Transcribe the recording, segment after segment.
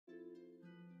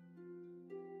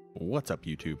What's up,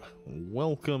 YouTube?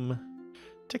 Welcome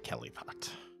to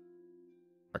Kelipot.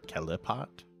 Or Kelipot?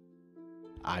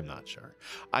 I'm not sure.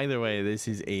 Either way, this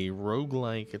is a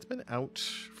roguelike. It's been out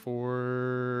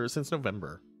since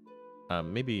November.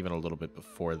 Maybe even a little bit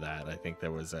before that. I think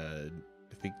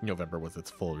November was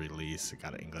its full release. It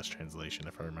got an English translation,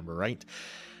 if I remember right.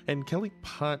 And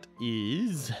Kelipot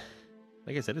is,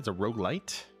 like I said, it's a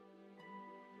roguelite.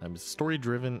 A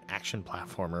story-driven action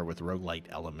platformer with roguelite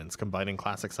elements, combining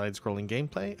classic side-scrolling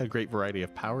gameplay, a great variety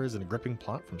of powers, and a gripping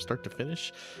plot from start to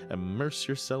finish. Immerse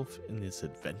yourself in this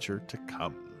adventure to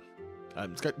come.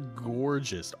 It's got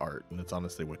gorgeous art, and it's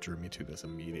honestly what drew me to this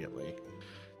immediately.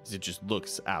 It just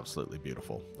looks absolutely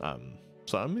beautiful.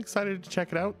 So I'm excited to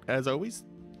check it out. As always,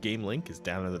 game link is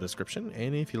down in the description,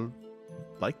 and if you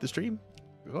like the stream,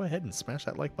 go ahead and smash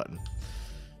that like button.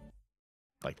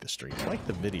 Like the stream, like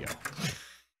the video.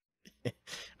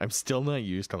 I'm still not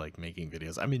used to making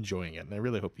videos. I'm enjoying it, and I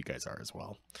really hope you guys are as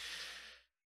well.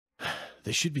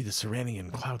 This should be the Serenian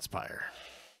Cloud Spire.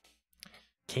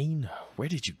 Kane, where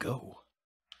did you go?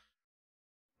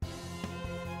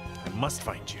 I must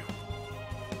find you.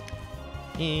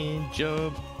 And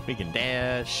jump. We can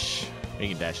dash. We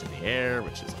can dash in the air,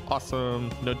 which is awesome.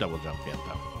 No double jump yet,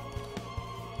 though.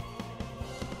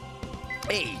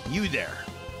 Hey, you there.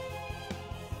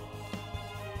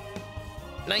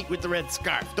 Knight with the red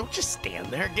scarf. Don't just stand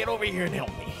there. Get over here and help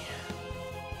me.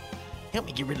 Help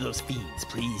me get rid of those fiends,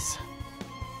 please.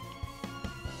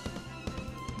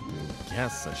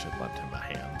 Guess I should lend him a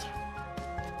hand.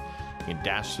 You can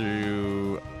dash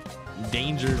through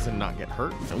dangers and not get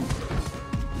hurt. Nope.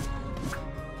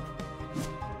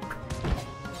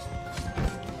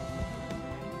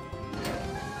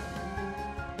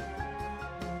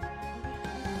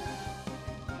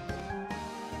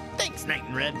 Knight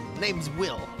in red. Name's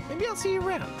Will. Maybe I'll see you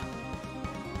around.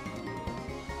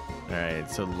 Alright,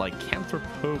 so Lycanthrope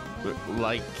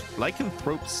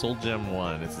Soul Gem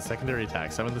 1. It's a secondary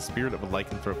attack. Summon the spirit of a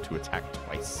lycanthrope to attack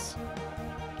twice.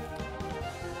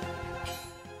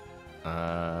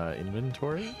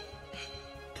 Inventory?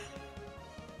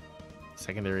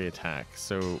 Secondary attack.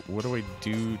 So what do I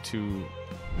do to...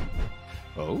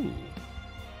 Oh.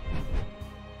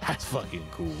 That's fucking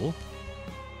cool.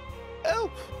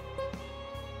 Help!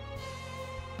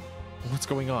 What's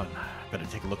going on? Better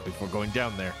take a look before going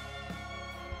down there.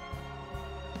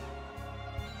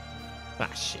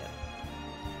 Ah, shit.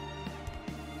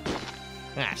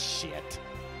 Ah, shit.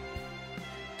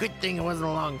 Good thing it wasn't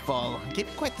a long fall. Gave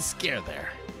me quite the scare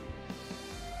there.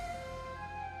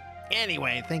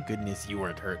 Anyway, thank goodness you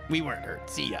weren't hurt. We weren't hurt.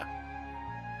 See ya.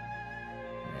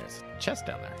 There's a chest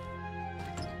down there.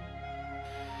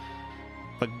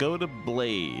 Pagoda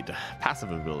Blade.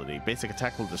 Passive ability. Basic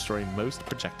attack will destroy most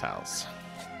projectiles.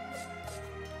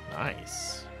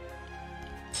 Nice.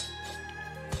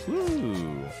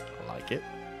 Woo. I like it.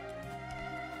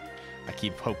 I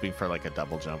keep hoping for a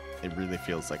double jump. It really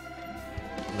feels like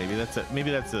maybe that's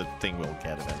a thing we'll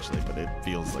get eventually, but it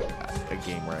feels like a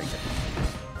game where I can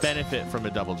benefit from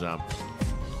a double jump.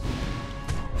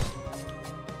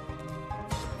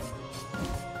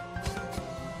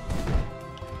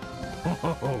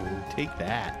 Oh, take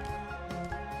that.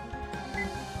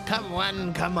 Come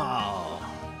one, come all.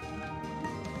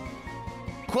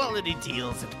 Quality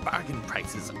deals at bargain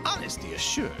prices, honesty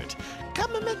assured.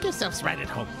 Come and make yourselves right at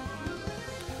home.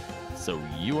 So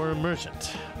you are a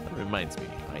merchant. That reminds me,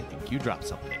 I think you dropped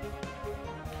something.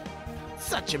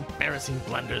 Such embarrassing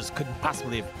blunders couldn't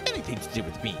possibly have anything to do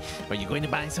with me. Are you going to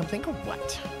buy something or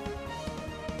what?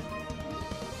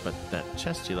 But that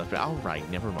chest you left... All right,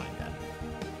 never mind that.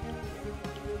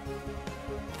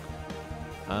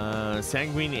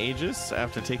 Sanguine Aegis.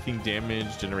 After taking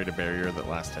damage, generate a barrier that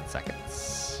lasts 10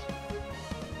 seconds.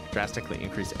 Drastically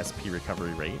increase SP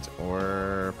recovery rate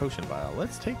or potion vial.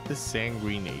 Let's take the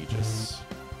Sanguine Aegis.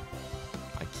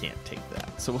 I can't take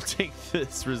that. So we'll take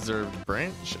this reserved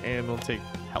branch and we'll take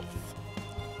health.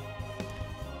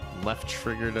 Left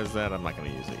trigger does that. I'm not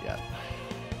going to use it yet.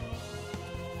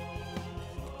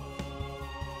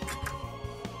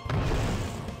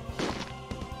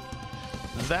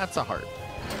 That's a heart.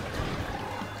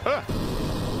 Ah!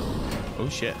 Oh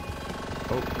shit.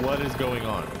 Oh, what is going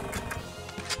on?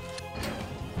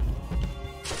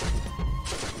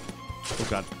 Oh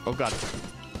god. Oh god.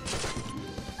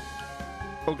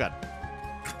 Oh god.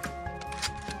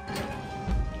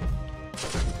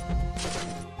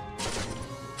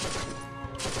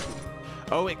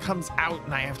 Oh, it comes out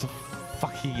and I have to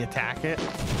fucking attack it.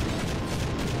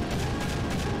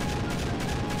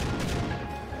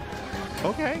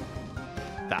 Okay.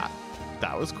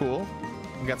 That was cool.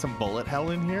 We got some bullet hell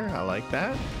in here. I like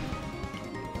that.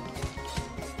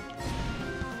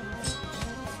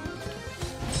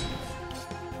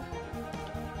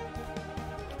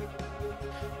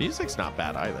 Music's not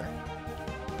bad either.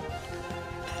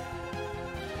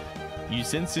 You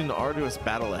sense an arduous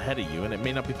battle ahead of you, and it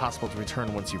may not be possible to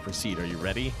return once you proceed. Are you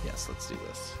ready? Yes, let's do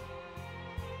this.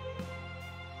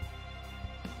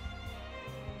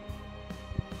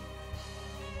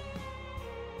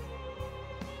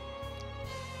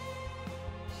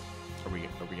 Are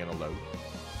we gonna load?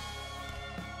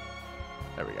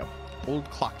 There we go. Old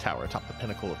clock tower atop the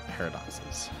pinnacle of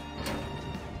paradoxes.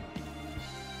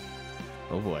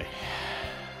 Oh boy.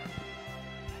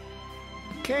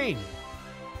 Kane!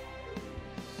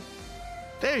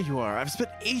 There you are. I've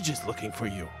spent ages looking for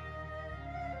you.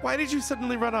 Why did you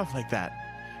suddenly run off like that?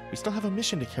 We still have a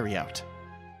mission to carry out.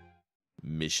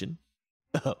 Mission?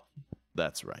 Oh,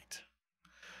 that's right.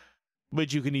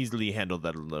 But you can easily handle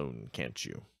that alone, can't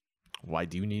you? Why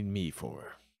do you need me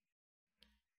for?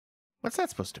 What's that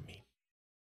supposed to mean?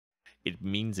 It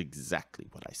means exactly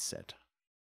what I said.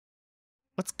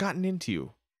 What's gotten into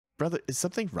you? Brother, is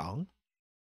something wrong?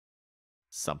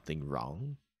 Something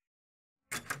wrong?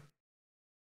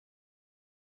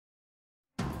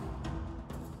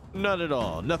 Not at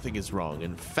all. Nothing is wrong.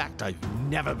 In fact, I've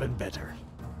never been better.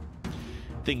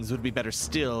 Things would be better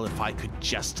still if I could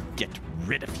just get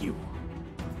rid of you.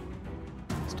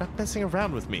 Stop messing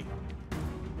around with me.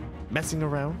 Messing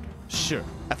around? Sure.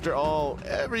 After all,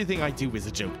 everything I do is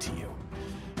a joke to you.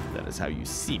 That is how you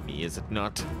see me, is it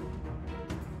not?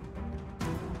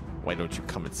 Why don't you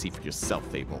come and see for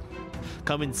yourself, Abel?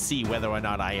 Come and see whether or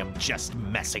not I am just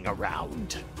messing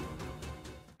around.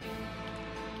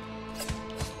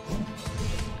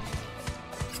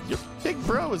 Your big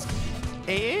bro is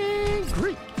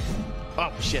angry.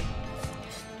 Oh, shit.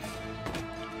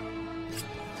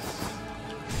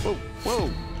 Whoa, whoa,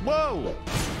 whoa.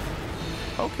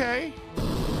 Okay.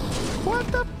 What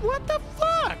the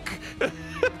fuck?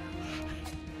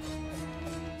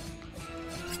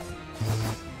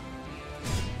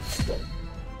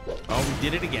 Oh, we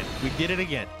did it again. We did it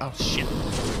again. Oh, shit.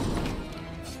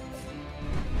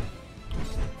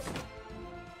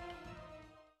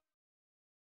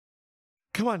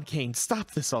 Come on, Kane.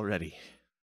 Stop this already.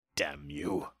 Damn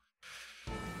you.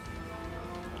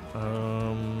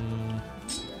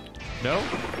 No?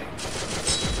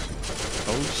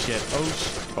 Oh, shit.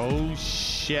 Oh,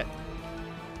 shit.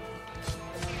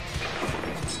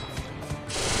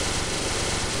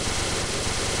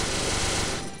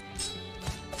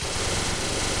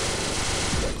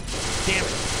 Damn it.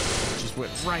 Just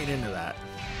went right into that.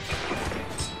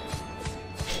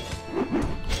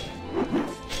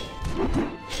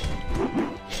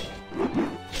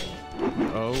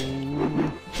 Oh.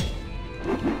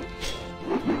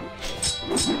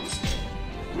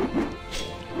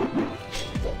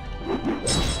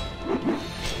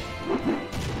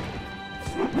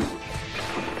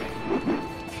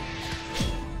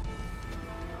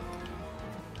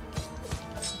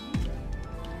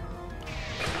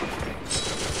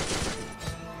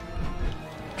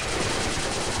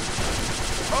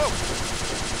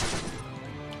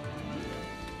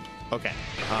 Okay.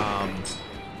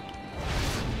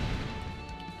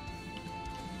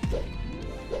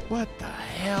 What the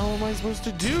hell am I supposed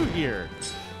to do here?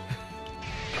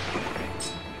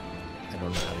 I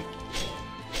don't know how to...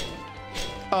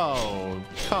 Oh,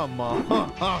 come on.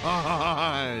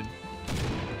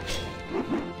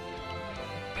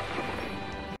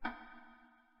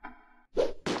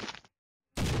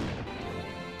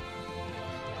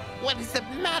 What is the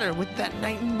matter with that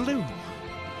knight in blue?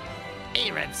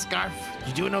 Hey, Red Scarf,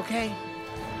 you doing okay?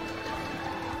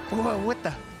 Whoa, what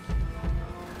the?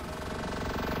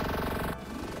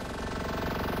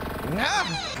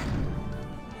 Ah!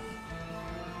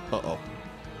 Uh-oh.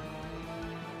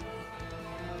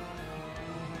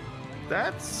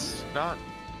 That's not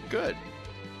good.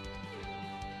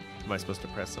 Am I supposed to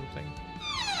press something?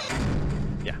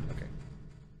 Yeah, okay.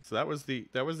 So that was the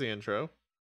intro.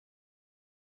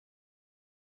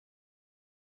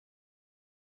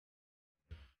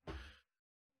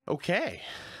 Okay.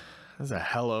 That's a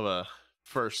hell of a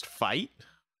first fight.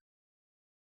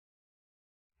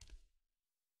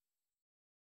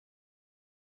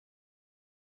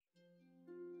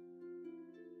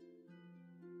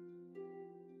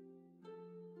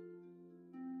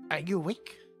 Are you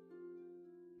awake?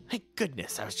 Thank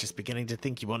goodness, I was just beginning to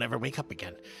think you won't ever wake up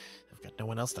again. I've got no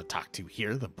one else to talk to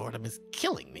here. The boredom is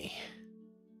killing me.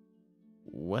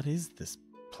 What is this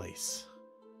place?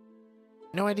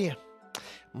 No idea.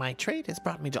 My trade has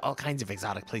brought me to all kinds of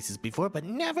exotic places before, but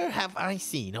never have I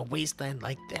seen a wasteland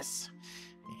like this.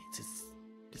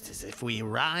 It's as if we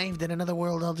arrived in another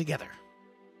world altogether.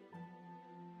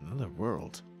 Another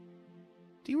world?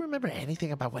 Do you remember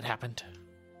anything about what happened?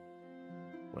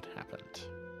 What happened?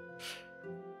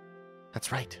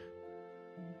 That's right.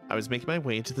 I was making my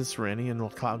way to the Serenian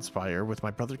Cloud Spire with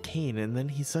my brother Cain, and then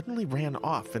he suddenly ran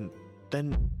off, and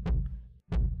then...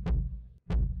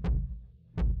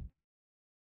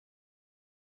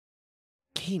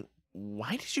 Cain,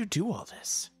 why did you do all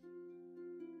this?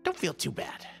 Don't feel too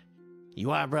bad.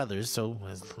 You are brothers, so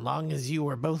as long as you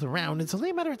are both around, it's only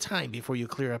a matter of time before you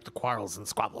clear up the quarrels and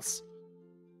squabbles.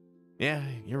 Yeah,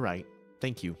 you're right.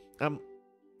 Thank you.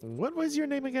 What was your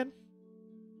name again?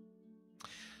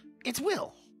 It's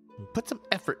Will. Put some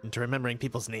effort into remembering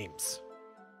people's names.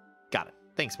 Got it.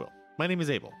 Thanks, Will. My name is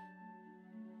Abel.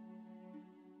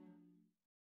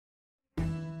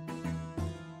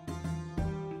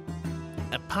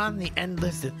 Upon the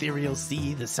endless ethereal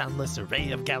sea, the soundless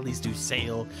array of galleys do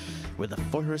sail, where the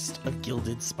forest of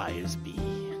gilded spires be.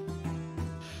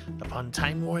 Upon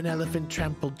time-worn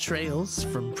elephant-trampled trails,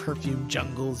 from perfumed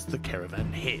jungles the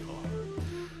caravan hail.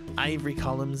 Ivory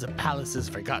columns of palaces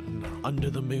forgotten, under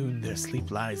the moon their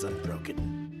sleep lies unbroken.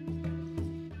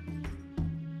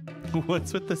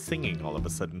 What's with the singing all of a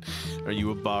sudden? Are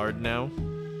you a bard now?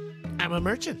 I'm a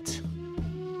merchant.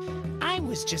 I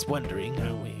was just wondering,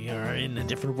 we are in a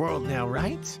different world now,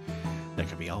 right? There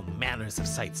could be all manners of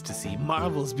sights to see,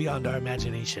 marvels beyond our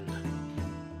imagination.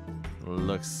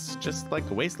 Looks just like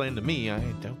a wasteland to me. I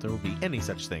doubt there will be any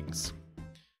such things.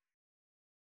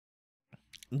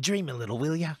 Dream a little,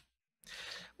 will ya?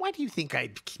 Why do you think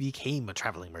I became a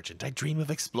traveling merchant? I dream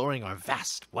of exploring our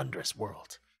vast, wondrous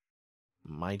world.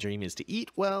 My dream is to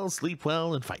eat well, sleep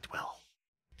well, and fight well.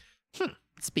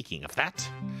 Speaking of that,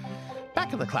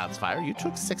 back in the Cloud Spire, you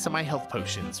took 6 of my health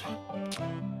potions.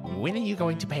 When are you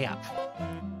going to pay up?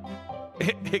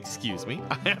 Excuse me,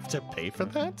 I have to pay for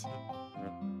that?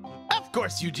 Of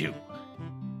course you do.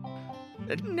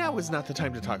 Now is not the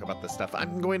time to talk about this stuff.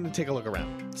 I'm going to take a look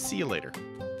around. See you later.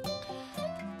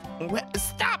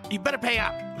 Stop! You better pay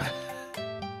up!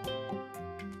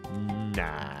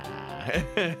 Nah.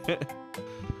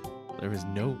 There is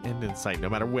no end in sight. No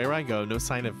matter where I go, no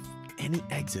sign of any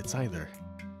exits either.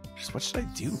 Just what should I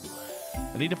do?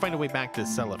 I need to find a way back to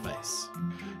Celiphace,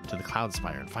 to the Cloud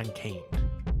Spire, and find Cain.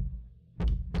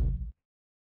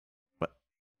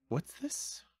 What's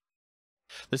this?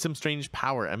 There's some strange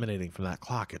power emanating from that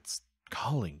clock. It's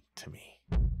calling to me.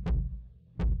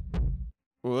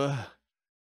 Ugh.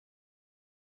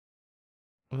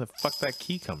 Where the fuck that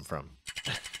key come from?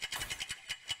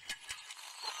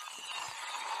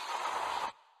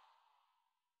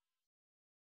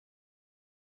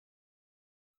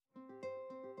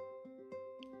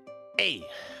 Hey,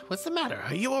 what's the matter?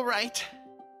 Are you all right?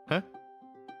 Huh?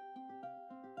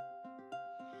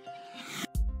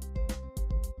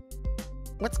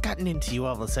 What's gotten into you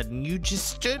all of a sudden? You just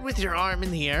stood with your arm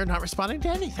in the air, not responding to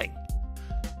anything.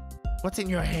 What's in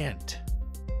your hand?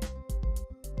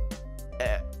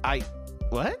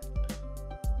 What?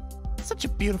 Such a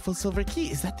beautiful silver key.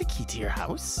 Is that the key to your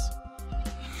house?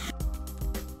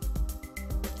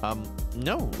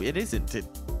 No, it isn't.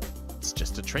 It's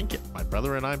just a trinket. My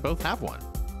brother and I both have one.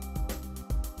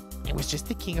 I was just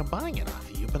thinking of buying it off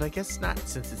of you, but I guess not,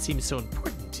 since it seems so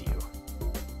important to you.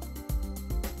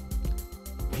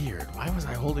 Weird. Why was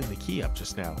I holding the key up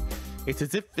just now? It's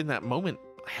as if in that moment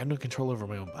I had no control over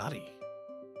my own body.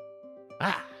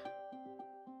 Ah!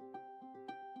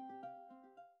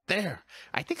 There!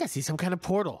 I think I see some kind of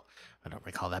portal. I don't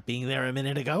recall that being there a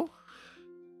minute ago.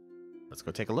 Let's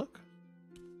go take a look.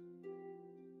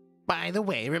 By the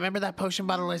way, remember that potion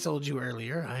bottle I sold you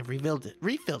earlier? I've refilled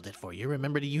it for you.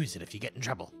 Remember to use it if you get in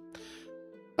trouble.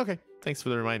 Okay, thanks for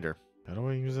the reminder. How do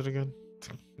I use it again?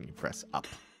 You press up.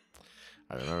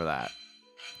 I remember that.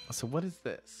 So what is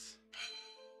this?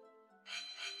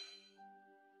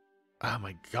 Oh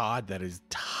my god, that is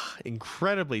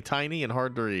incredibly tiny and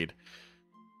hard to read.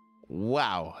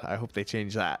 Wow, I hope they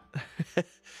change that.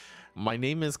 My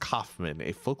name is Kaufman,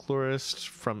 a folklorist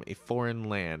from a foreign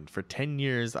land. For 10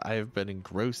 years, I have been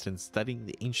engrossed in studying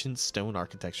the ancient stone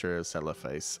architecture of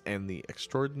Celiphace and the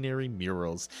extraordinary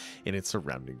murals in its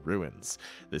surrounding ruins.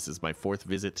 This is my 4th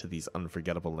visit to these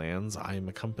unforgettable lands. I am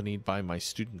accompanied by my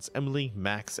students Emily,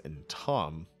 Max, and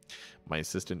Tom, my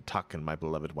assistant Tuck, and my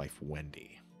beloved wife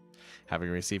Wendy.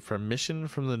 Having received permission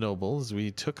from the nobles,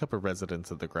 we took up a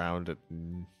residence at the ground at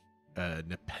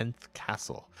Nepenthe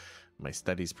Castle. My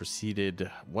studies proceeded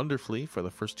wonderfully for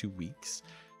the first 2 weeks.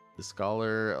 The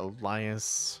scholar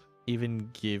Elias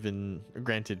even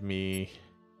granted me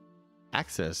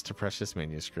access to precious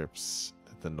manuscripts.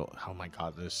 Oh my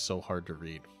god, this is so hard to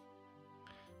read.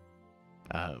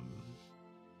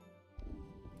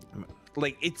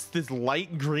 Like, it's this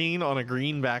light green on a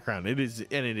green background. It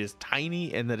is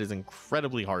tiny, and that is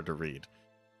incredibly hard to read.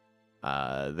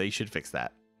 They should fix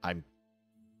that. I'm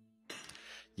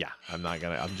Yeah,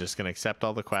 I'm just gonna accept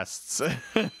all the quests.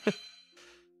 Do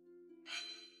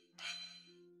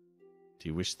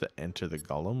you wish to enter the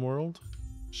Golem world?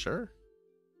 Sure.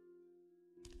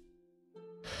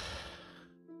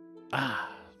 Ah,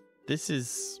 this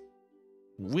is...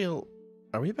 Will...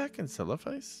 Are we back in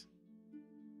Celiphice?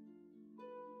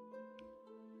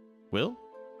 Will?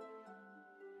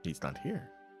 He's not here.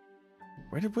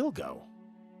 Where did Will go?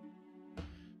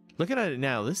 Looking at it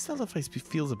now, this Celiphice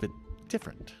feels a bit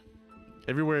different.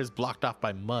 Everywhere is blocked off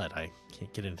by mud. I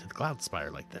can't get into the Cloud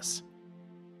Spire like this.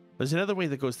 There's another way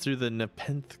that goes through the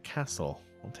Nepenthe Castle.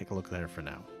 I'll take a look there for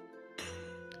now.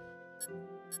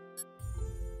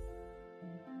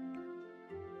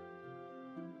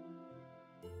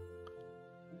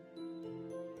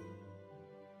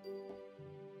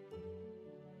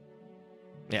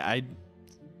 Yeah, I'm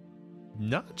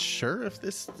not sure if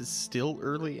this is still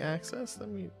early access. Let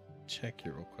me check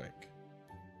here real quick.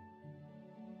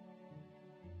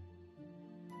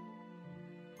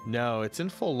 No, it's in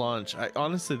full launch.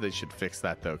 Honestly, they should fix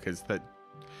that though, because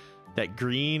that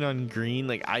green on green,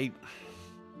 like I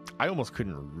almost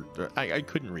couldn't. I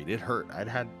couldn't read. It hurt. I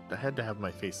had to have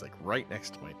my face like right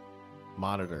next to my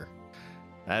monitor.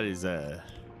 That is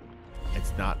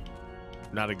it's not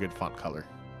a good font color.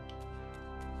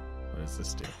 What does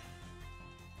this do?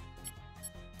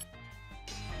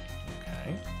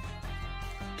 Okay.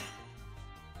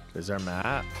 There's our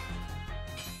map.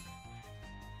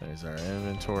 There's our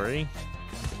inventory.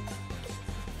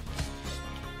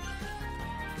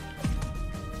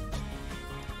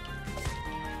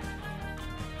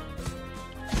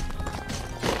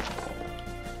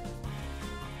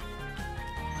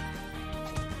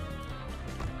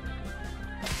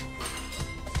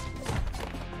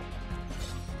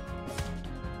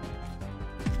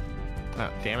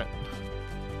 Oh, damn it.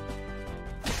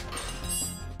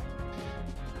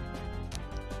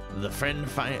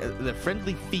 The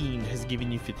friendly fiend has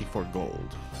given you 54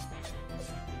 gold.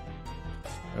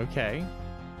 Okay.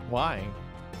 Why?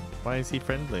 Why is he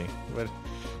friendly? What?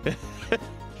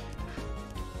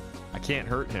 I can't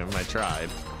hurt him. I tried.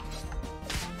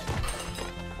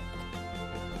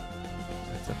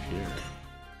 What's up here?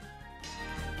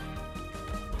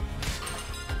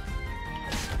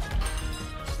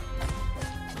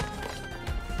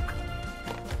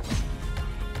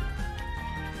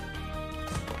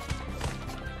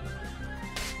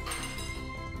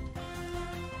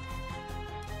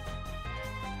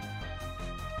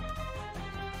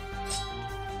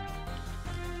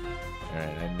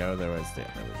 Alright, I know there was... Yeah,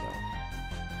 there we go.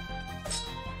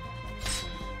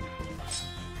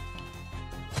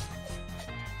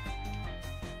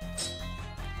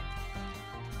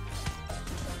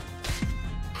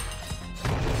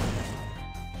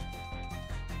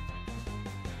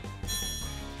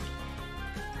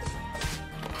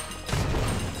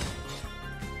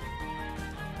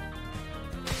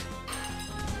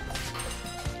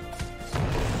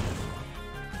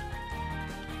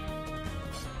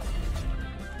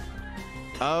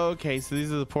 Okay, so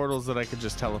these are the portals that I could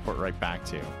just teleport right back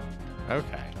to.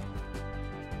 Okay.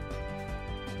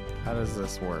 How does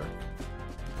this work?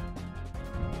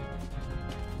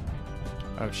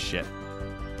 Oh, shit.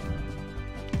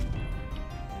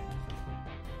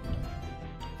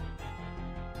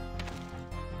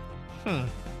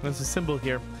 There's a symbol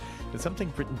here. There's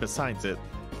something written besides it.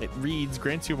 It reads,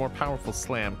 grants you a more powerful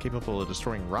slam capable of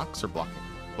destroying rocks or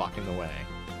blocking the way.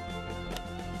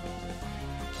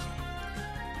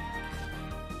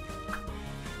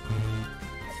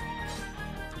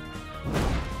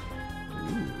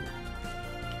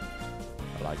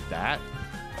 That.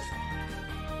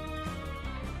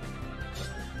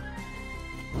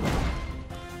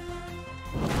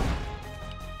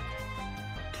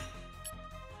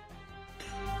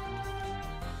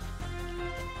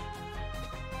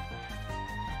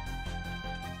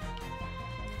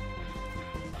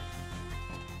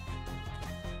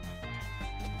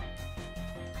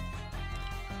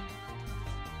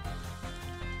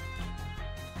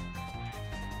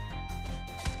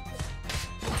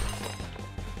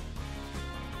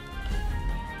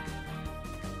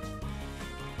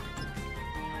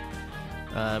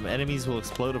 Enemies will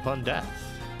explode upon death.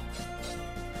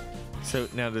 So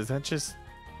now does that just...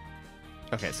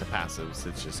 Okay, so passives,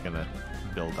 it's just gonna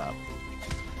build up.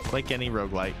 Like any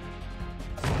roguelite.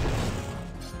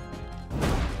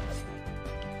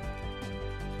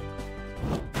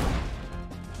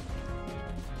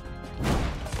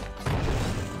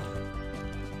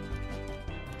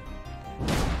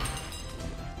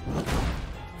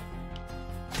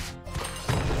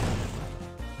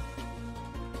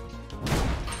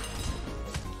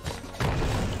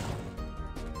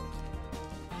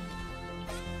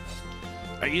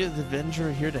 you the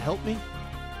adventurer here to help me?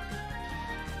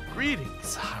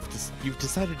 Greetings. You've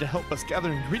decided to help us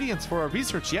gather ingredients for our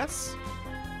research, yes?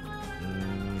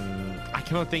 I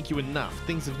cannot thank you enough.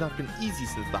 Things have not been easy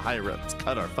since the higher-ups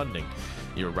cut our funding.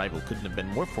 Your arrival couldn't have been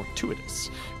more fortuitous.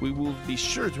 We will be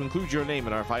sure to include your name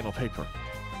in our final paper.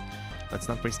 Let's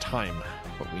not waste time.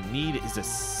 What we need is a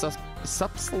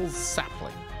subsal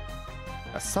sapling.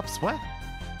 A what?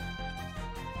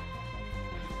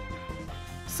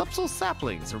 Subsal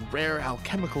saplings, a rare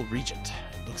alchemical regent.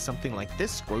 It looks something like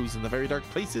this, grows in the very dark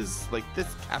places like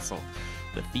this castle.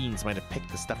 The fiends might have picked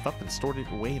the stuff up and stored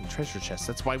it away in treasure chests.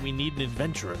 That's why we need an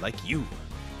adventurer like you.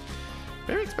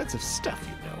 Very expensive stuff,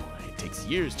 you know. It takes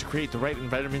years to create the right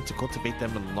environment to cultivate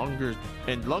them and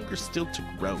longer still to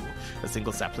grow. A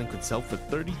single sapling could sell for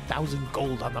 30,000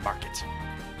 gold on the market.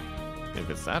 If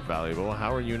it's that valuable,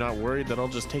 how are you not worried that I'll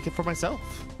just take it for myself?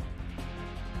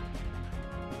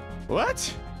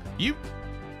 What? You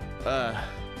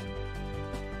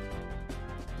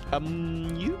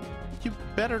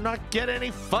better not get any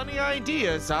funny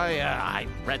ideas. I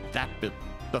read that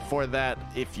before that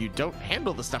if you don't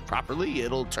handle the stuff properly,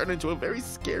 it'll turn into a very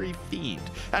scary fiend.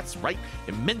 That's right,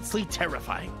 immensely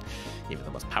terrifying. Even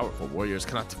the most powerful warriors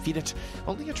cannot defeat it.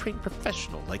 Only a trained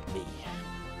professional like me.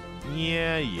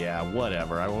 Yeah,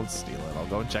 whatever. I won't steal it. I'll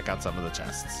go and check out some of the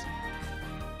chests.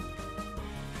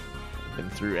 Been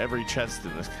through every chest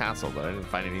in this castle, but I didn't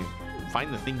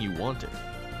find the thing you wanted.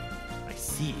 I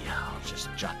see. I'll just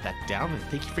jot that down and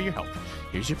thank you for your help.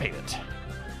 Here's your payment.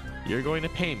 You're going to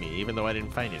pay me even though I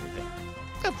didn't find anything.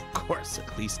 Of course,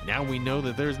 at least now we know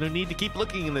that there's no need to keep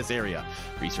looking in this area.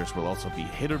 Research will also be a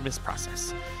hit or miss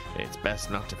process. It's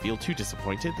best not to feel too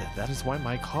disappointed. That is what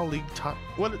my colleague taught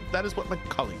me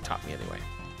anyway.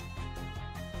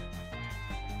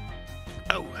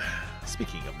 Oh,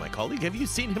 speaking of my colleague, have you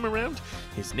seen him around?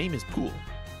 His name is Poole.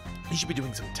 He should be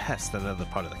doing some tests in another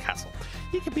part of the castle.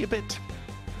 He can be a bit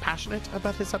passionate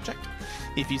about his subject.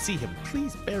 If you see him,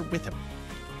 please bear with him.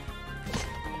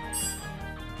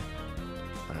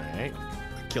 Alright,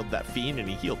 I killed that fiend and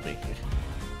he healed me.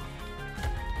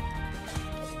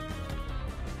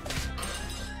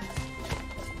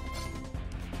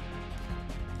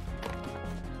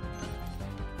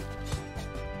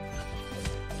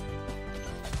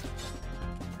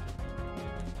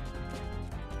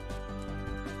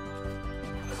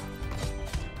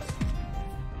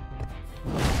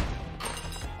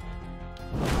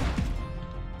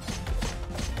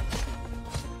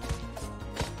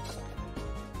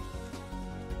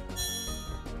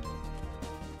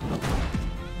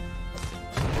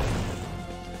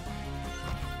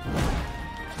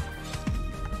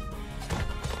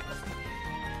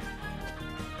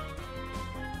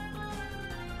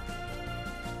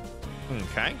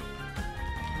 Okay.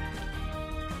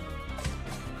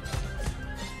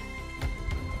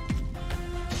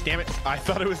 Damn it. I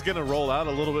thought it was going to roll out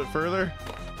a little bit further.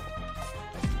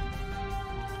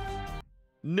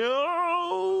 No!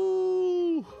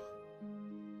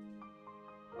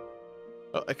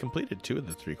 Oh, I completed 2 of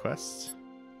the 3 quests.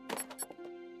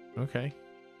 Okay.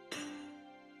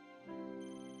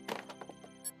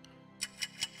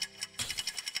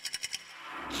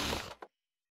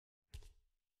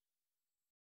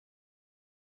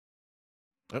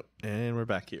 Oh, and we're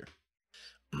back here.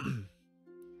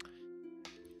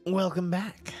 Welcome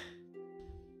back.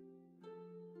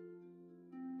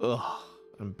 Ugh,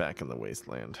 I'm back in the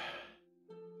wasteland.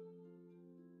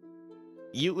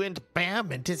 You went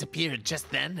bam and disappeared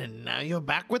just then, and now you're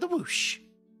back with a whoosh.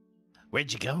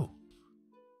 Where'd you go?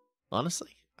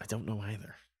 Honestly, I don't know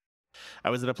either. I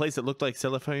was at a place that looked like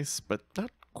Celiphas, but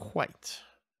not quite.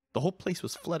 The whole place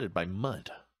was flooded by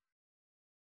mud.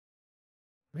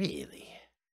 Really?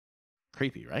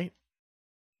 Creepy, right?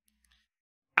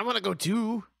 I want to go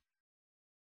too.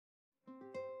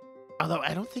 Although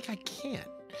I don't think I can.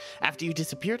 After you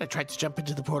disappeared, I tried to jump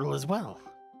into the portal as well.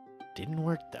 Didn't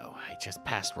work though. I just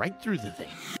passed right through the thing.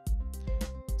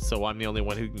 So I'm the only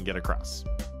one who can get across.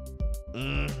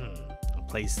 The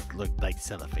place looked like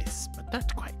Celiphas, but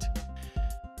not quite.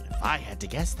 If I had to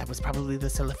guess, that was probably the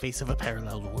Celiphas of a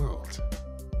parallel world.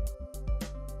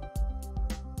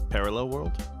 Parallel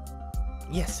world?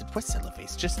 Yes, it was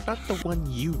Celiphas, just not the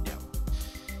one you know.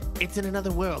 It's in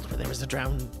another world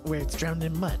where it's drowned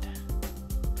in mud.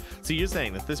 So you're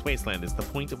saying that this wasteland is the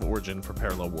point of origin for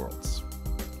parallel worlds.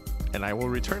 And I will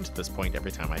return to this point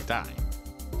every time I die.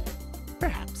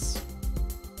 Perhaps.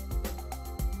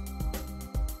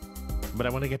 But I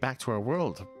want to get back to our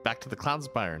world, back to the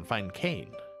Cloudspire and find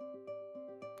Cain.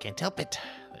 Can't help it.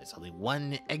 There's only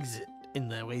one exit in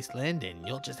the wasteland, and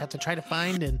you'll just have to try to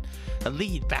find a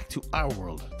lead back to our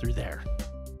world through there.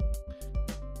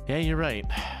 Yeah, you're right.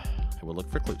 I will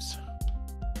look for clues.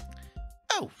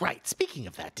 Oh, right. Speaking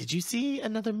of that, did you see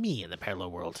another me in the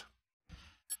parallel world?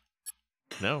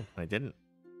 No, I didn't.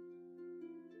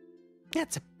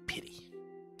 That's a pity.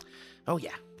 Oh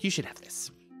yeah, you should have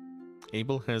this.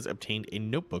 Abel has obtained a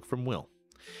notebook from Will.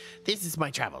 This is my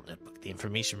travel notebook. The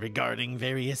information regarding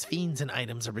various fiends and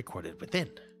items are recorded within.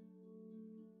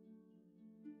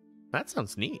 That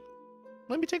sounds neat.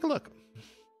 Let me take a look.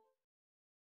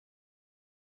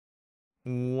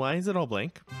 Why is it all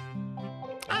blank?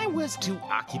 I was too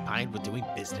occupied with doing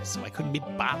business, so I couldn't be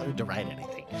bothered to write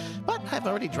anything. But I've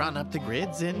already drawn up the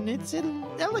grids, and it's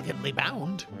elegantly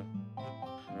bound.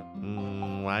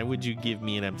 Why would you give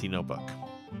me an empty notebook?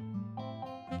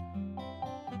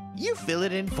 You fill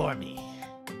it in for me.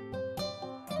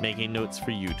 Making notes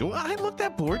for you. Do I look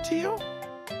that bored to you?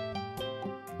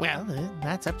 Well,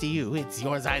 that's up to you. It's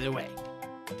yours either way.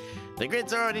 The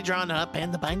grids are already drawn up,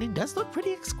 and the binding does look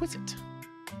pretty exquisite.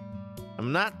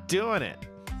 I'm not doing it.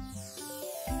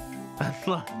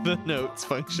 Unlock the notes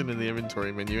function in the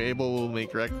inventory menu. Abel will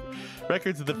make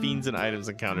records of the fiends and items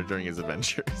encountered during his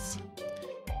adventures.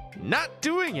 Not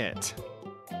doing it.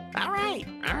 All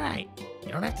right.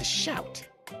 You don't have to shout.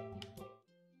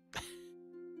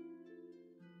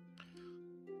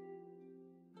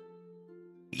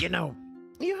 You know,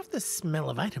 you have the smell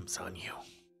of items on you.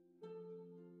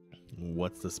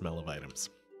 What's the smell of items?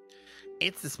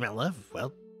 It's the smell of,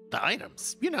 well, the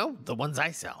items. You know, the ones I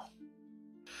sell.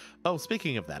 Oh,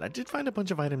 speaking of that, I did find a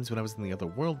bunch of items when I was in the other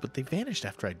world, but they vanished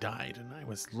after I died, and I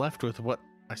was left with what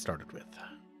I started with.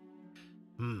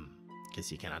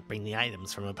 Guess you cannot bring the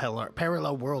items from a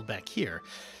parallel world back here.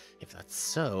 If that's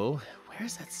so,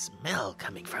 where's that smell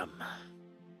coming from?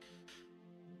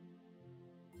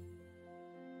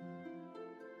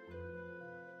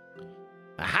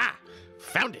 Aha!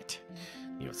 Found it!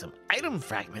 You have some item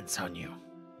fragments on you.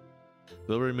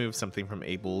 We'll remove something from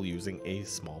Abel using a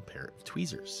small pair of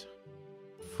tweezers.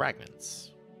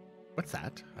 Fragments. What's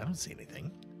that? I don't see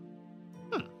anything.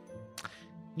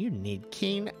 You need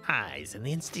keen eyes and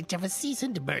the instinct of a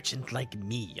seasoned merchant like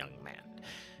me, young man.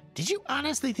 Did you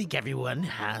honestly think everyone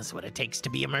has what it takes to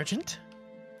be a merchant?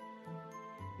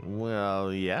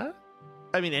 Well, yeah.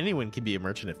 I mean, anyone can be a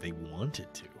merchant if they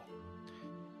wanted to.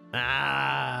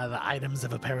 Ah, the items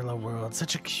of a parallel world,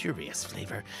 such a curious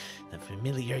flavor, the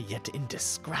familiar yet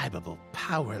indescribable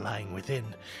power lying within.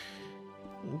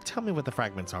 Tell me what the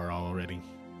fragments are already.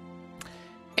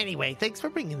 Anyway, thanks for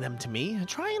bringing them to me.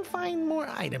 Try and find more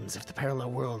items of the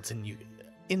parallel worlds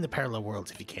in the parallel worlds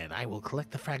if you can. I will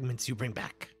collect the fragments you bring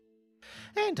back.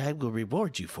 And I will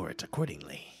reward you for it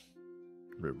accordingly.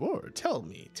 Reward? Tell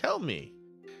me.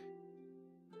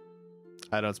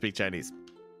 I don't speak Chinese.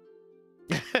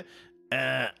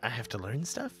 I have to learn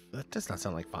stuff? That does not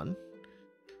sound like fun.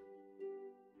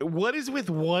 What is with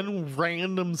one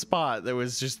random spot that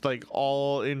was just like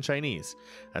all in Chinese?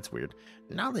 That's weird.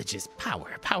 Knowledge is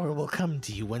power. Power will come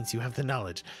to you once you have the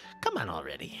knowledge. Come on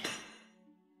already.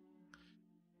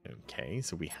 Okay,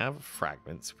 so we have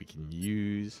fragments we can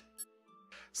use.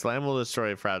 Slam will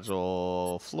destroy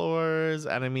fragile floors.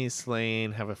 Enemies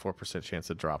slain have a 4% chance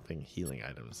of dropping healing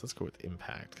items. Let's go with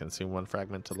impact. Consume one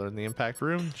fragment to learn the impact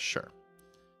rune? Sure.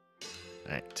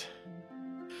 All right.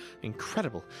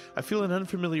 Incredible. I feel an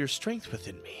unfamiliar strength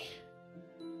within me.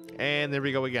 And there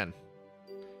we go again.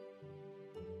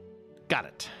 Got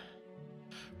it.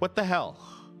 What the hell?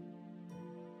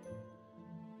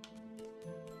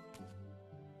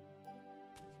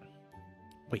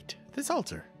 Wait, this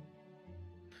altar.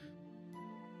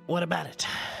 What about it?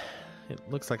 It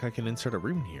looks like I can insert a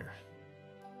rune here.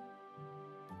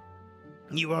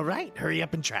 You all right? Hurry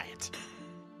up and try it.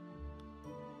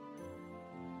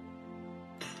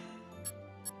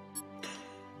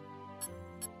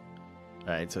 All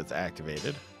right, so it's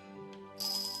activated.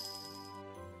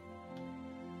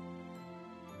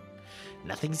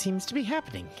 Nothing seems to be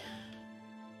happening.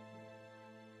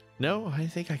 No, I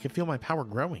think I can feel my power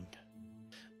growing.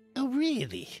 Oh,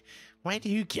 really? Why do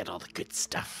you get all the good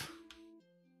stuff?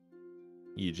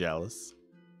 You jealous?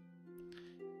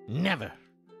 Never.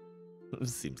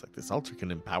 Seems like this altar can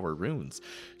empower runes.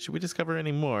 Should we discover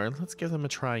any more? Let's give them a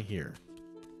try here.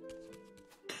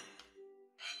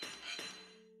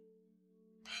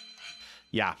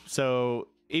 Yeah, so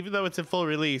even though it's in full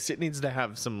release, it needs to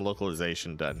have some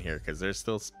localization done here because there's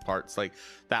still parts like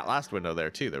that last window there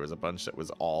too. There was a bunch that was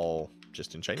all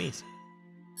just in Chinese.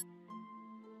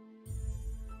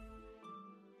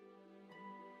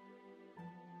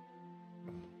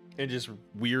 And just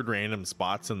weird random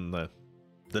spots in the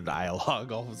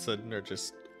dialogue all of a sudden are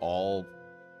just all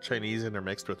Chinese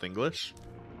intermixed with English.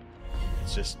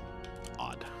 It's just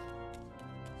odd.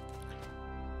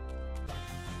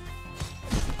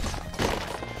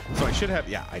 I should have,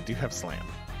 yeah, I do have slam.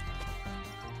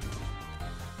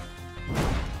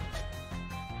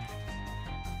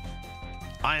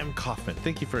 I am Kaufman.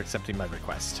 Thank you for accepting my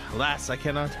request. Alas, I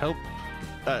cannot help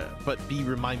but be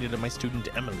reminded of my student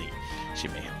Emily. She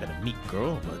may have been a meek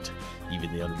girl, but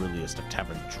even the unruliest of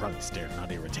tavern drunks dared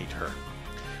not irritate her.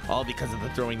 All because of the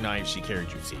throwing knives she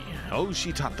carried, you see. Oh,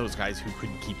 she taught those guys who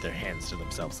couldn't keep their hands to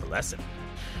themselves a lesson.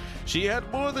 She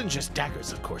had more than just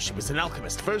daggers, of course. She was an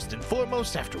alchemist first and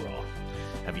foremost, after all.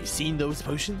 Have you seen those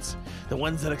potions? The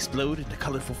ones that explode into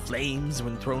colorful flames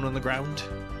when thrown on the ground?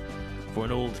 For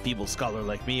an old, feeble scholar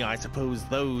like me, I suppose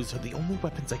those are the only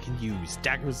weapons I can use,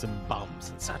 daggers and bombs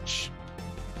and such.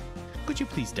 Could you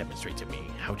please demonstrate to me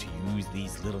how to use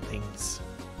these little things?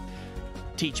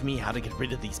 Teach me how to get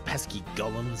rid of these pesky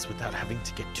golems without having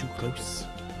to get too close.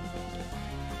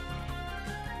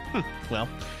 Well,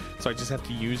 so I just have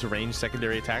to use a ranged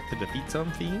secondary attack to defeat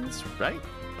some fiends, right?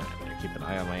 I better keep an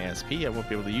eye on my SP. I won't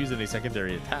be able to use any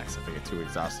secondary attacks if I get too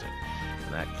exhausted.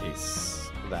 In that case,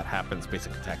 that happens,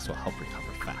 basic attacks will help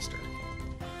recover faster.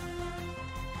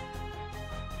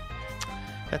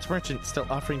 That's merchant still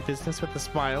offering business with a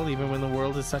smile even when the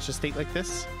world is such a state like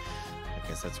this. I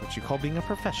guess that's what you call being a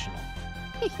professional.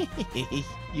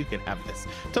 You can have this.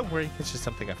 Don't worry, it's just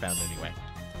something I found anyway.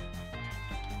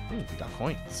 Ooh, we got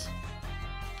coins.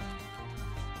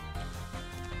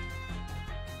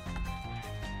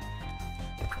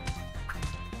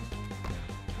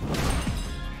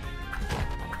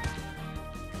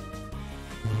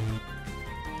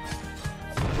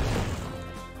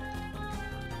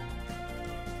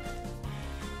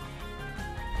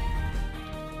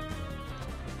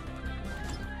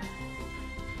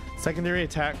 Secondary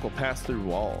attack will pass through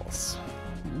walls.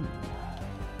 Ooh.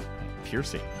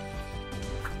 Piercing.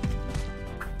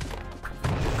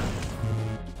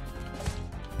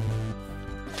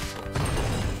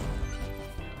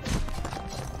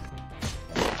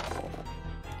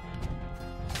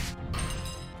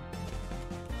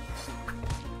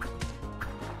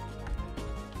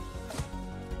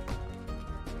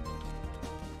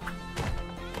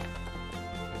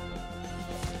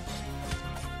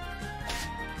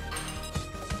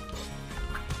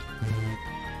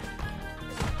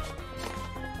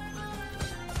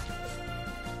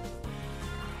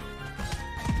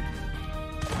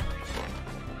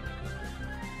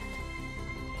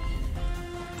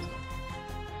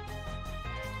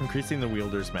 Increasing the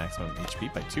wielder's maximum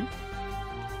HP by 2.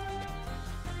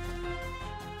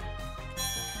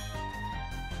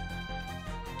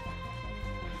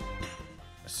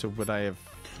 So would I have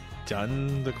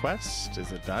done the quest?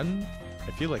 Is it done?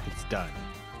 I feel like it's done.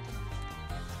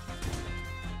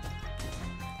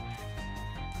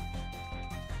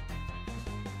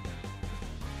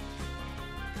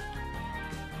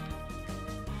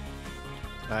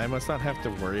 I must not have to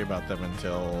worry about them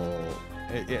until...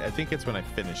 I think it's when I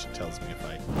finish it tells me if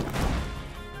I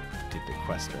did the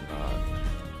quest or not.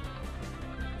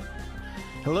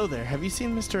 Hello there. Have you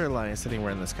seen Mr. Elias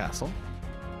anywhere in this castle?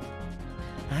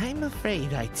 I'm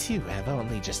afraid I too have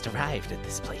only just arrived at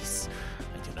this place.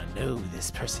 I do not know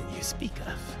this person you speak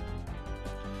of.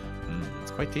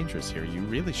 It's quite dangerous here. You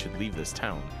really should leave this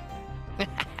town.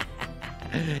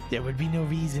 There would be no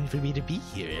reason for me to be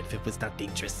here if it was not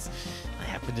dangerous. I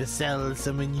happen to sell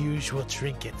some unusual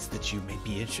trinkets that you may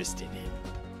be interested in.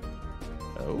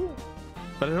 Oh?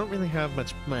 But I don't really have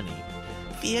much money.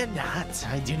 Fear not.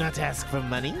 I do not ask for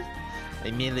money.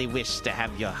 I merely wish to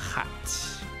have your heart.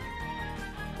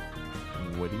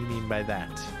 What do you mean by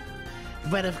that?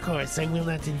 But of course, I will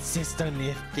not insist on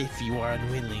it if you are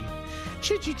unwilling.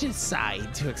 Should you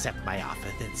decide to accept my offer,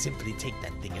 then simply take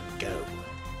that thing and go.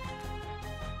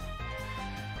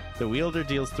 The wielder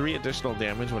deals 3 additional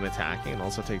damage when attacking and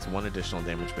also takes 1 additional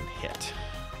damage when hit.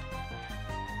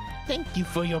 Thank you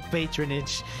for your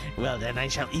patronage. Well then, I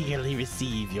shall eagerly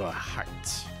receive your heart.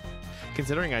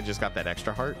 Considering I just got that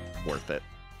extra heart, worth it.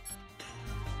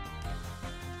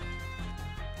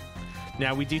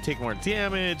 Now we do take more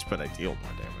damage, but I deal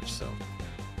more damage, so...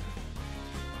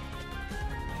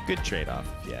 good trade-off,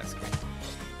 if you ask me.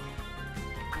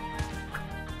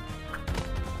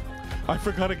 I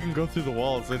forgot I can go through the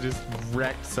walls. I just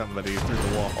wrecked somebody through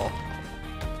the wall.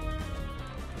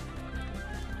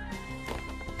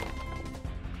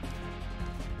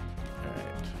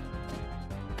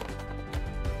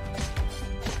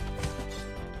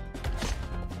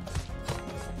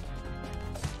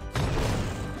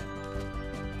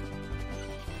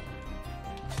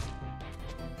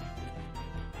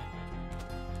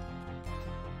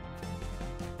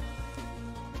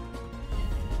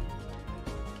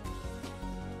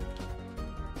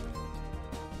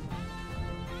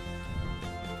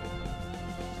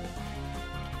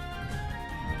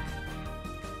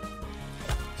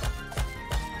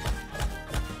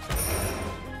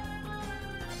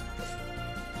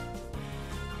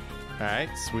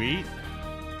 Alright, sweet.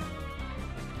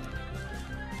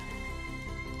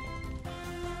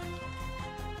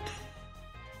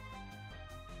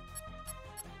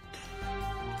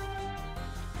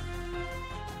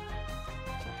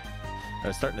 I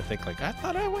was starting to think, like, I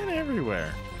thought I went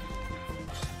everywhere.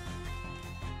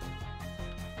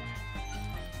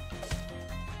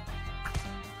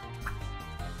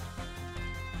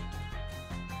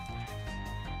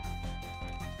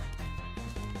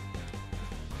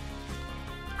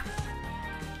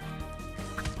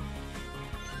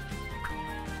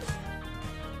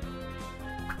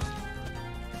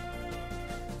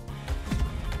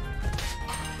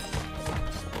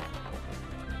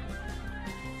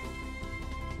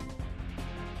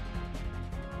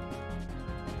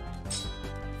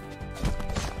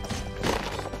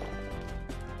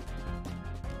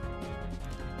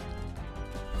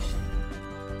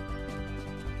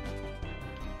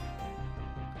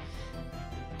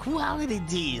 Quality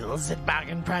deals at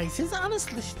bargain prices,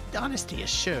 honesty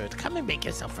assured. Come and make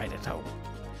yourself right at home.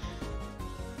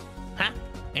 Huh?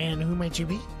 And who might you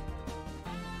be?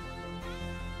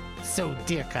 So,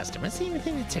 dear customer, see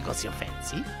anything that tickles your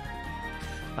fancy?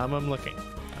 I'm looking. All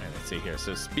right, let's see here.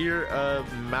 So, Spear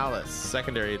of Malice,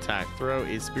 secondary attack. Throw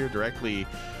a spear directly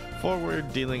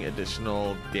forward, dealing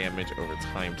additional damage over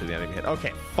time to the enemy hit.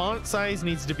 Okay, font size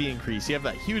needs to be increased. You have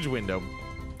that huge window.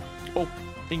 Oh,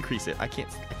 increase it. I can't.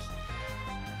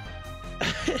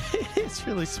 It's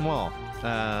really small.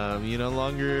 You no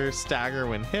longer stagger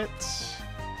when hit.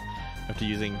 After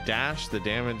using dash, the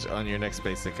damage on your next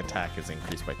basic attack is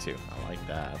increased by 2. I like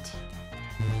that.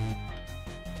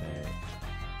 Okay.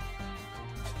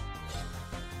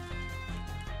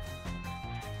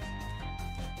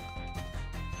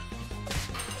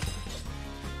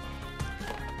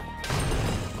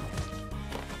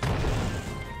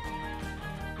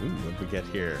 Ooh, what do we get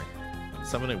here?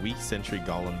 Summon a weak sentry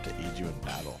golem to aid you in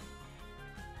battle.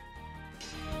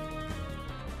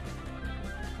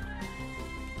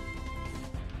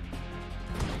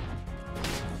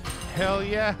 Hell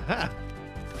yeah!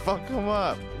 Fuck him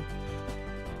up!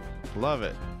 Love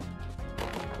it.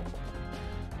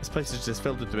 This place is just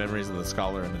filled with the memories of the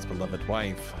scholar and his beloved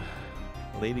wife.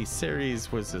 Lady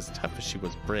Ceres was as tough as she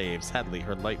was brave. Sadly,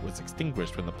 her light was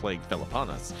extinguished when the plague fell upon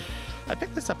us. I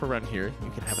picked this up around here. You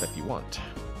can have it if you want.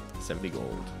 70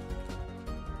 gold.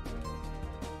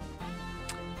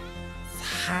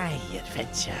 Hi,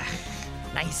 adventure.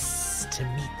 Nice to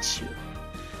meet you.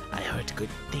 I heard good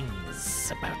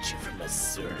things about you from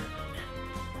Azure.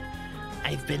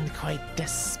 I've been quite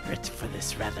desperate for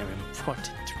this rather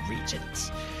important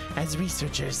regent. As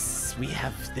researchers, we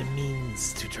have the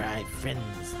means to drive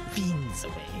fiends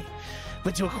away.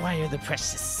 But to acquire the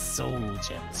precious soul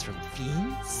gems from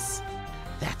fiends,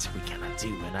 that we cannot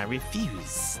do, and I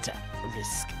refuse to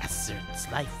risk Azure's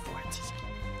life for it.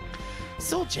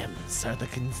 Soul gems are the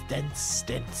condensed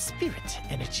and spirit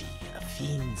energy of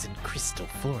fiends in crystal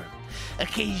form,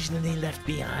 occasionally left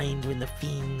behind when the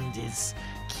fiend is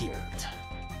killed.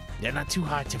 They're not too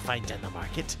hard to find on the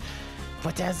market,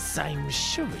 but as I'm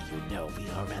sure you know, we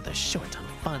are rather short on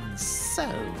funds, so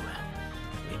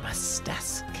we must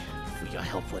ask for your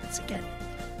help once again.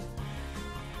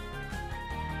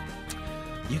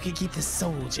 You can keep the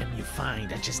soul gem you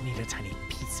find, I just need a tiny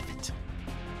piece of it.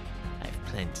 I've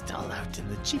planned it all out in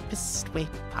the cheapest way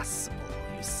possible,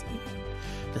 you see.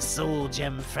 The soul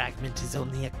gem fragment is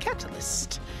only a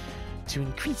catalyst to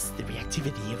increase the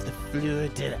reactivity of the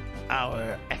fluid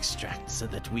hour extract so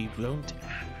that we won't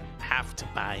have to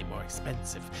buy more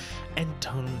expensive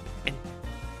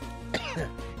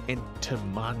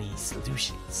Entomani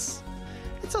solutions.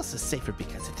 It's also safer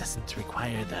because it doesn't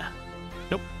require the...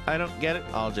 Nope, I don't get it.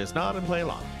 I'll just nod and play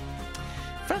along.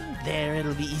 From there,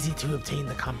 it'll be easy to obtain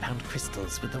the compound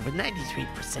crystals with over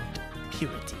 93%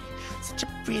 purity. Such a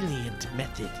brilliant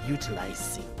method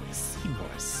utilizing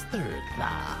Seymour's third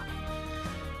law.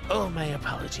 Oh, my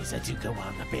apologies, I do go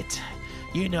on a bit.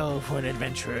 You know, for an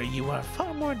adventurer, you are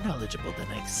far more knowledgeable than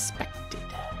I expected.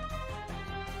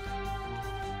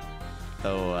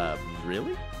 Oh,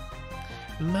 really?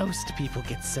 Most people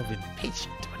get so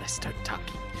impatient when I start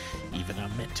talking, even our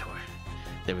mentor.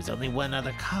 There was only one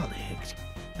other colleague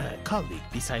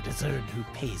beside Azurn who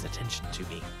pays attention to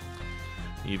me.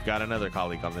 You've got another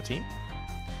colleague on the team?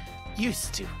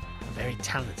 Used to. A very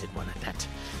talented one at that.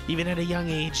 Even at a young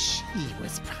age, she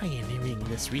was pioneering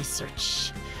this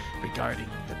research regarding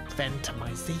the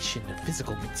phantomization of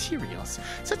physical materials.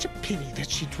 Such a pity that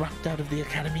she dropped out of the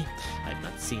academy. I've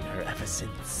not seen her ever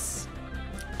since.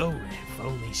 Oh, if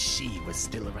only she was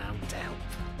still around to help.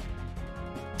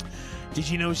 Did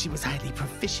you know she was highly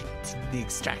proficient in the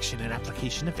extraction and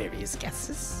application of various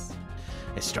gases?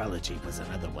 Astrology was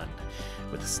another one.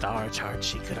 With a star chart,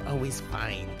 she could always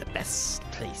find the best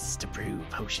place to brew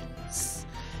potions.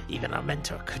 Even our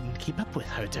mentor couldn't keep up with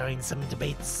her during some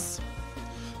debates.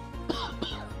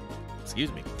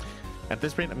 Excuse me. At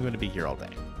this rate, I'm going to be here all day.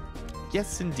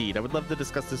 Yes, indeed. I would love to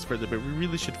discuss this further, but we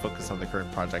really should focus on the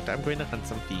current project. I'm going to hunt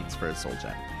some feeds for a soul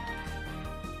gem.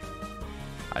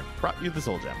 I brought you the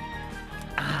soul gem.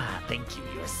 Ah, thank you.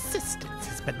 Your assistance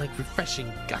has been like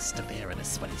refreshing gust of air in a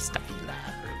sweaty, stuffy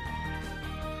lab room.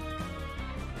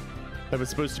 That was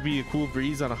supposed to be a cool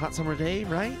breeze on a hot summer day,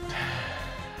 right?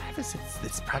 Ever since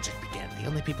this project began, the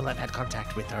only people I've had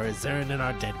contact with are Azurn and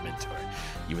our dead mentor.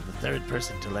 You were the third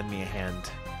person to lend me a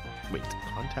hand. Wait,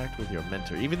 contact with your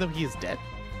mentor, even though he is dead?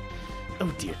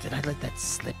 Oh dear, did I let that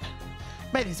slip?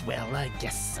 Might as well. I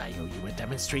guess I owe you a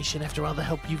demonstration after all the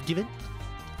help you've given.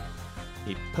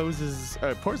 He pours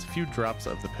a few drops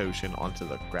of the potion onto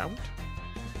the ground.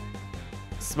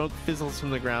 Smoke fizzles from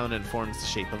the ground and forms the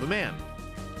shape of a man.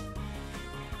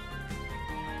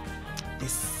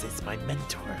 This is my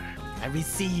mentor. I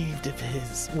received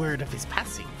word of his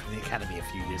passing from the academy a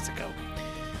few years ago.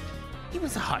 He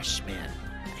was a harsh man.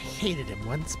 I hated him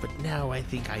once, but now I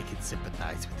think I can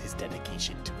sympathize with his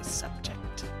dedication to his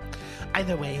subject.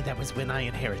 Either way, that was when I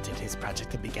inherited his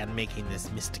project and began making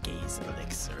this Mist Gaze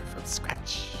elixir from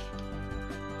scratch.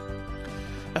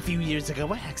 A few years ago,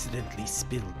 I accidentally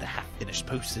spilled the half-finished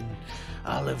potion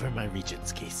all over my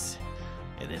regent's case.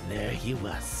 And then there he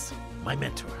was, my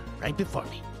mentor, right before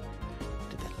me.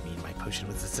 Did that mean my potion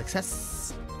was a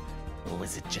success? Or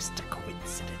was it just a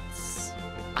coincidence?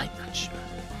 I'm not sure.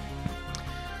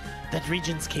 That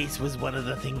regent's case was one of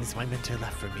the things my mentor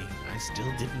left for me. I still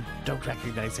don't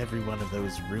recognize every one of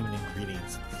those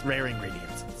rare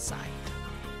ingredients inside.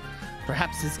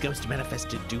 Perhaps his ghost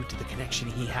manifested due to the connection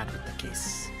he had with the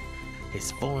case.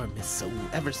 His form is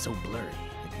ever so blurry,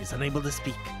 and he's unable to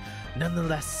speak.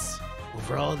 Nonetheless,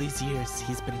 over all these years,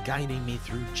 he's been guiding me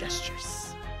through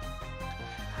gestures.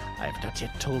 I have not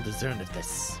yet told Azurn of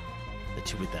this. The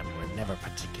two of them were never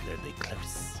particularly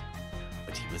close.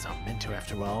 But he was our mentor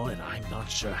after all, and I'm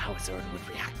not sure how Azurn would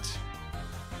react.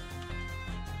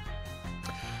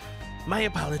 My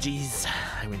apologies.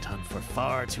 I went on for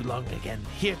far too long again.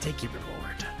 Here, take your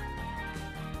reward.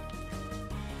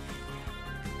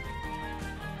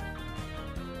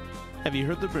 Have you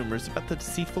heard the rumors about the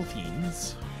deceitful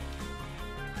fiends?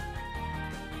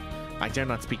 I dare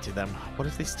not speak to them. What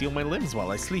if they steal my limbs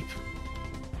while I sleep?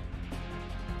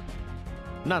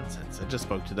 Nonsense. I just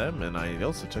spoke to them, and I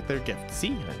also took their gift.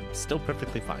 See, I'm still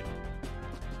perfectly fine.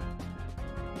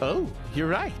 Oh, you're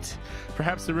right.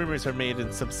 Perhaps the rumors are made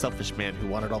in some selfish man who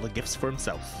wanted all the gifts for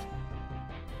himself.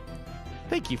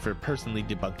 Thank you for personally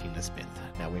debunking this myth.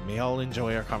 Now we may all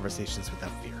enjoy our conversations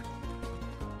without fear.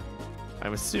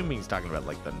 I'm assuming he's talking about,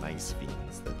 like, the nice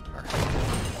fiends that are...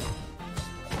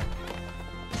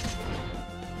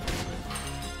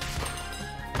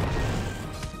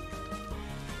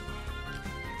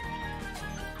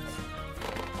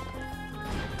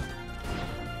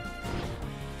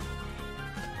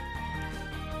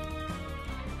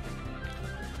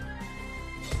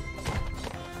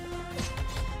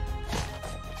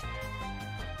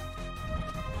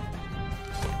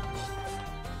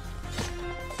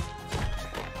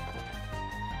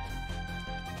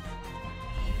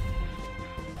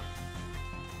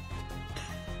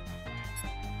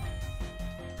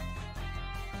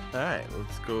 Alright,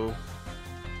 let's go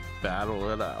battle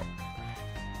it out.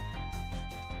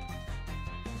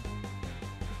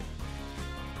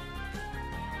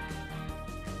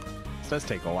 This does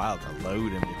take a while to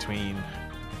load in between.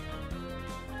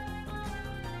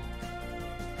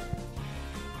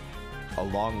 A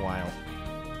long while.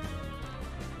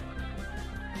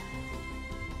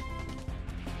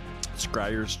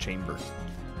 Scryer's Chamber.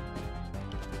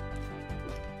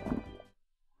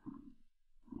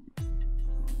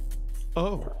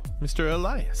 Oh, Mr.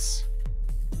 Elias.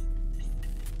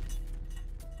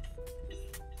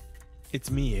 It's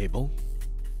me, Abel.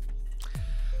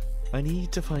 I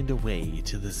need to find a way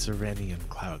to the Serenian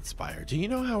Cloud Spire. Do you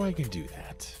know how I can do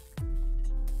that?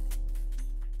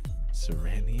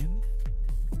 Serenian?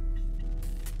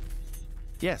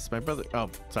 Yes, my brother... Oh,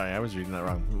 sorry, I was reading that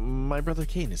wrong. My brother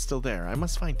Cain is still there. I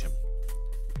must find him.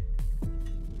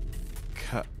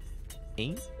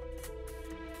 Cain?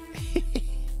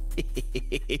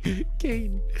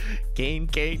 Cain.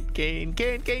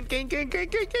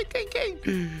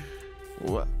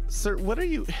 What? Sir, what are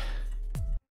you...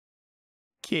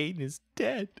 Cain is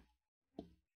dead.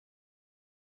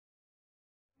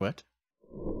 What?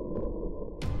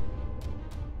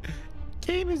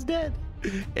 Cain is dead,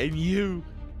 and you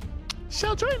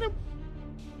shall join him.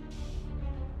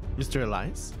 Mr.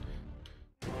 Elias.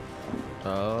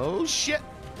 Oh, shit.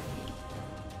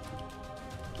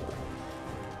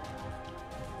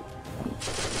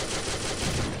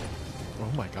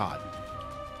 Oh, my God.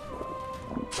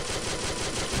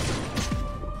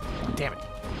 Damn it.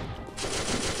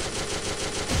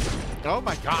 Oh,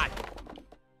 my God.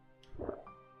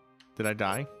 Did I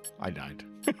die? I died.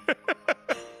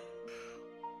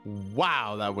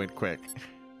 Wow, that went quick.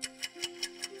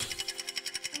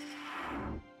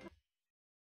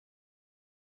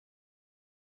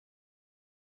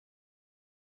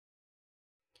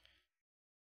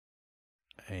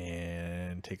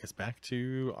 And take us back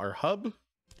to our hub.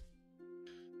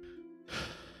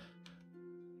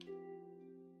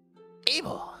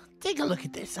 Abel, take a look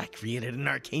at this. I created an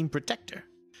arcane protector.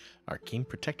 Arcane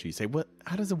protector, you say? What?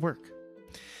 How does it work?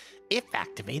 If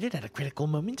activated at a critical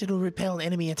moment, it'll repel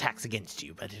enemy attacks against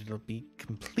you, but it'll be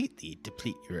completely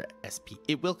deplete your SP.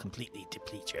 It will completely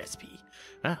deplete your SP.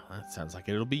 Ah, that sounds like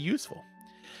it'll be useful.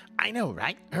 I know,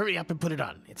 right? Hurry up and put it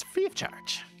on. It's free of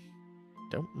charge.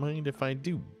 Don't mind if I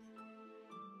do.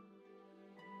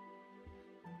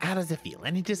 How does it feel?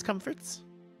 Any discomforts?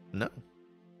 No.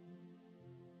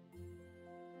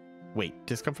 Wait,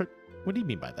 discomfort? What do you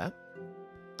mean by that?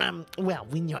 Well,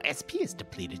 when your SP is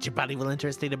depleted, your body will enter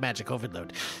a state of magic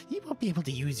overload. You won't be able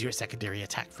to use your secondary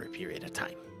attack for a period of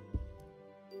time.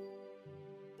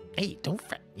 Hey, don't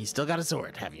fret. You still got a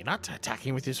sword, have you not?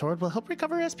 Attacking with your sword will help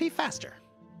recover SP faster.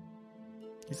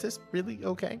 Is this really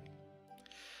okay?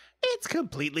 It's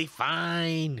completely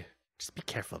fine. Just be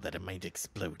careful that it might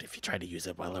explode if you try to use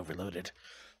it while overloaded.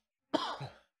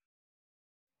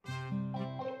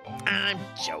 I'm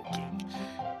joking.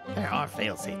 There are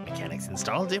failsafe mechanics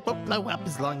installed. It will blow up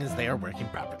as long as they are working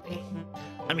properly.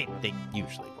 I mean, they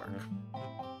usually work.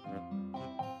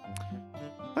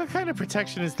 What kind of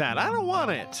protection is that? I don't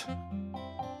want it.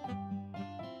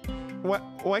 What?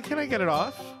 Why can't I get it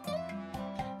off?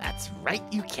 That's right,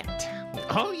 you can't.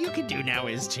 All you can do now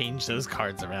is change those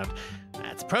cards around.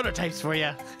 That's prototypes for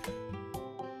you.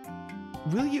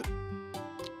 Will you?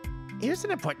 Here's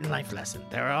an important life lesson.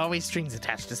 There are always strings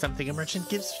attached to something a merchant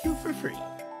gives you for free.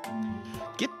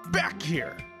 Get back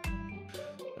here!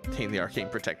 Obtain the arcane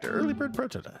protector. Early bird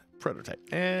prototype.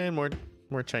 And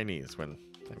more Chinese when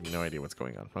I have no idea what's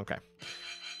going on. Okay.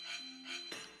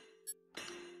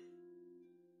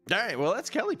 Alright, well that's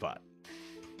Kelipot.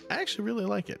 I actually really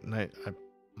like it, and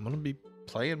I'm gonna be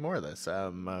playing more of this.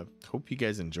 Hope you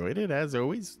guys enjoyed it. As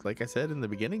always, like I said in the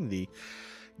beginning, the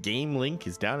game link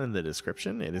is down in the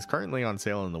description. It is currently on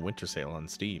sale in the winter sale on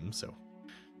Steam, so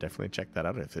definitely check that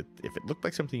out if it looked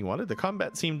like something you wanted. The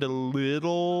combat seemed a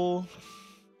little,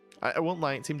 I won't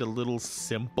lie, it seemed a little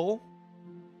simple,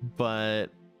 but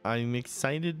I'm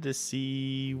excited to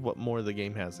see what more the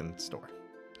game has in store.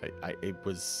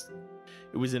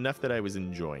 It was enough that I was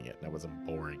enjoying it and I wasn't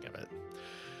boring of it.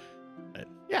 But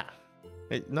yeah,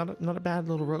 not a bad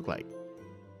little roguelike.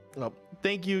 Well,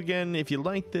 thank you again. If you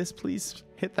like this, please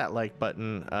hit that like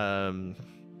button.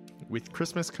 With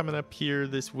Christmas coming up here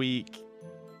this week,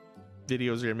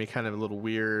 videos are gonna be kind of a little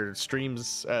weird.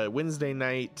 Streams Wednesday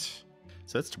night,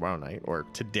 so that's tomorrow night, or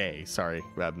today, sorry.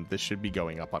 This should be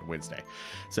going up on Wednesday,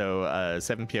 so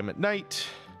 7 p.m. at night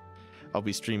I'll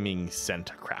be streaming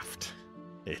Santa Craft.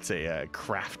 It's a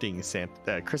crafting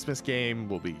Santa Christmas game.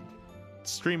 We'll be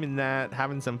streaming that,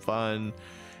 having some fun,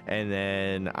 and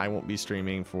then I won't be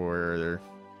streaming for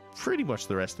pretty much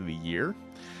the rest of the year,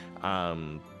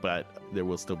 but there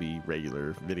will still be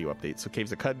regular video updates. So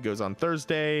Caves of Cud goes on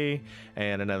Thursday,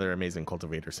 and another amazing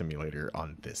cultivator simulator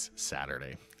on this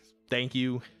Saturday. Thank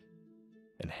you,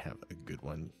 and have a good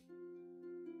one.